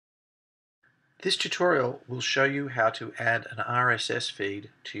This tutorial will show you how to add an RSS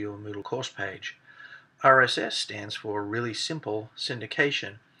feed to your Moodle course page. RSS stands for Really Simple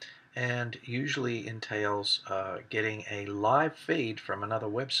Syndication and usually entails getting a live feed from another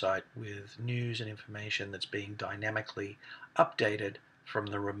website with news and information that's being dynamically updated from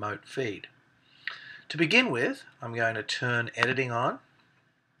the remote feed. To begin with, I'm going to turn editing on,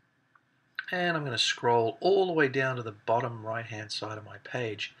 and I'm going to scroll all the way down to the bottom right hand side of my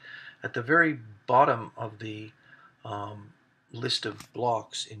page. At the very bottom of the list of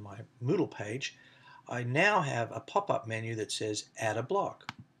blocks in my Moodle page, I now have a pop-up menu that says Add a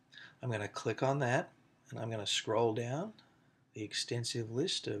Block. I'm going to click on that, and I'm going to scroll down the extensive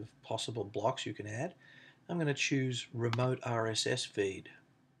list of possible blocks you can add. I'm going to choose Remote RSS Feed.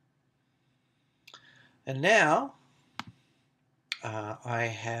 And now I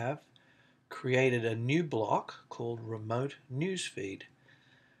have created a new block called Remote Newsfeed.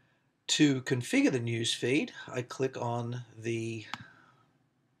 To configure the newsfeed, I click on the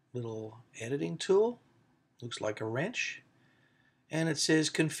little editing tool, looks like a wrench, and it says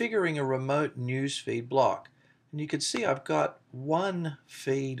configuring a remote newsfeed block. And you can see I've got one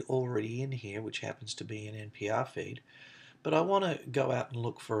feed already in here, which happens to be an NPR feed, but I want to go out and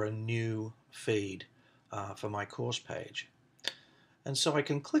look for a new feed for my course page. And so I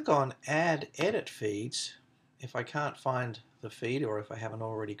can click on Add Edit Feeds if I can't find the feed or if I haven't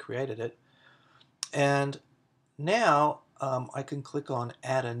already created it. And now I can click on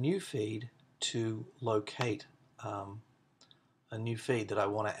Add a New Feed to locate a new feed that I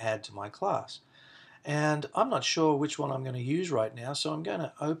want to add to my class. And I'm not sure which one I'm going to use right now, so I'm going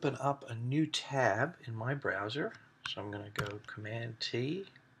to open up a new tab in my browser. So I'm going to go Command-T,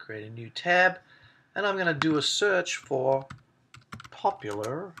 create a new tab, and I'm going to do a search for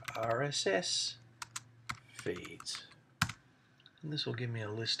popular RSS feeds. And this will give me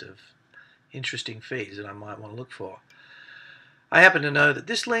a list of interesting feeds that I might want to look for. I happen to know that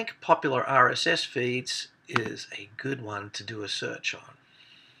this link, popular RSS feeds, is a good one to do a search on.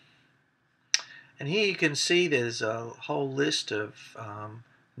 And here you can see there's a whole list of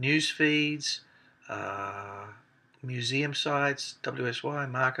news feeds, museum sites,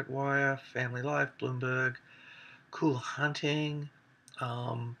 WSY, MarketWire, Family Life, Bloomberg, Cool Hunting,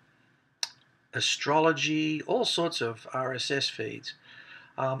 astrology, all sorts of RSS feeds.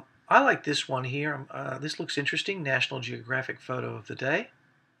 I like this one here. This looks interesting, National Geographic Photo of the Day.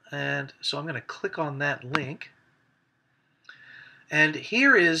 And so I'm going to click on that link. And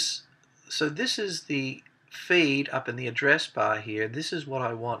here is, so this is the feed up in the address bar here. This is what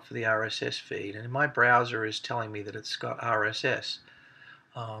I want for the RSS feed. And my browser is telling me that it's got RSS.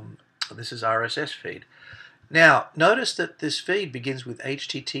 This is RSS feed. Now, notice that this feed begins with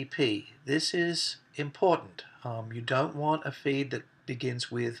HTTP. This is important. You don't want a feed that begins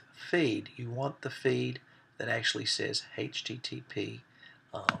with feed. You want the feed that actually says HTTP.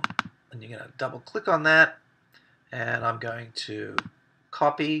 And you're going to double click on that, and I'm going to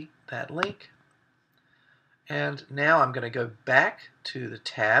copy that link. And now I'm going to go back to the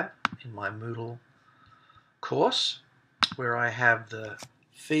tab in my Moodle course where I have the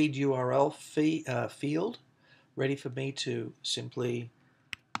feed URL field ready for me to simply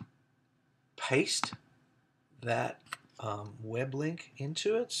paste that web link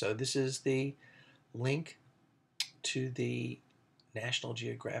into it. So this is the link to the National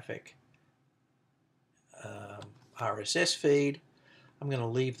Geographic RSS feed. I'm going to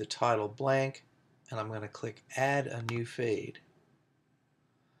leave the title blank, and I'm going to click Add a New Feed.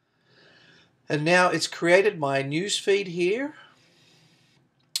 And now it's created my news feed here.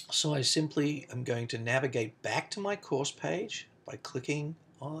 So I simply am going to navigate back to my course page by clicking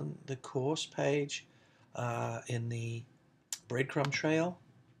on the course page in the breadcrumb trail.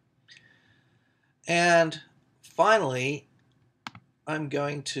 And finally, I'm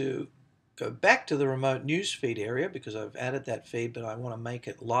going to go back to the remote newsfeed area because I've added that feed, but I want to make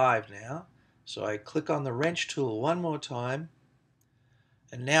it live now. So I click on the wrench tool one more time,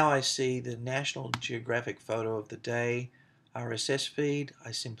 and now I see the National Geographic Photo of the Day RSS feed.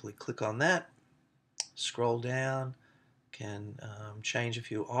 I simply click on that, scroll down, can change a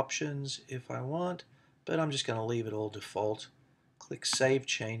few options if I want, but I'm just going to leave it all default. Click Save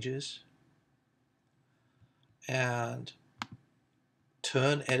Changes and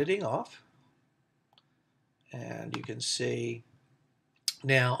turn editing off, and you can see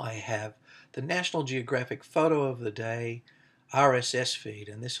now I have the National Geographic Photo of the Day RSS feed,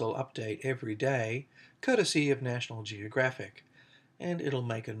 and this will update every day courtesy of National Geographic, and it'll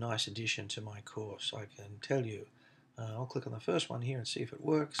make a nice addition to my course, I can tell you. I'll click on the first one here and see if it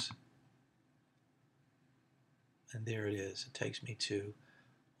works, and there it is. It takes me to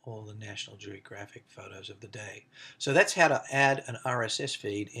all the National Geographic photos of the day. So that's how to add an RSS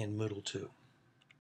feed in Moodle 2.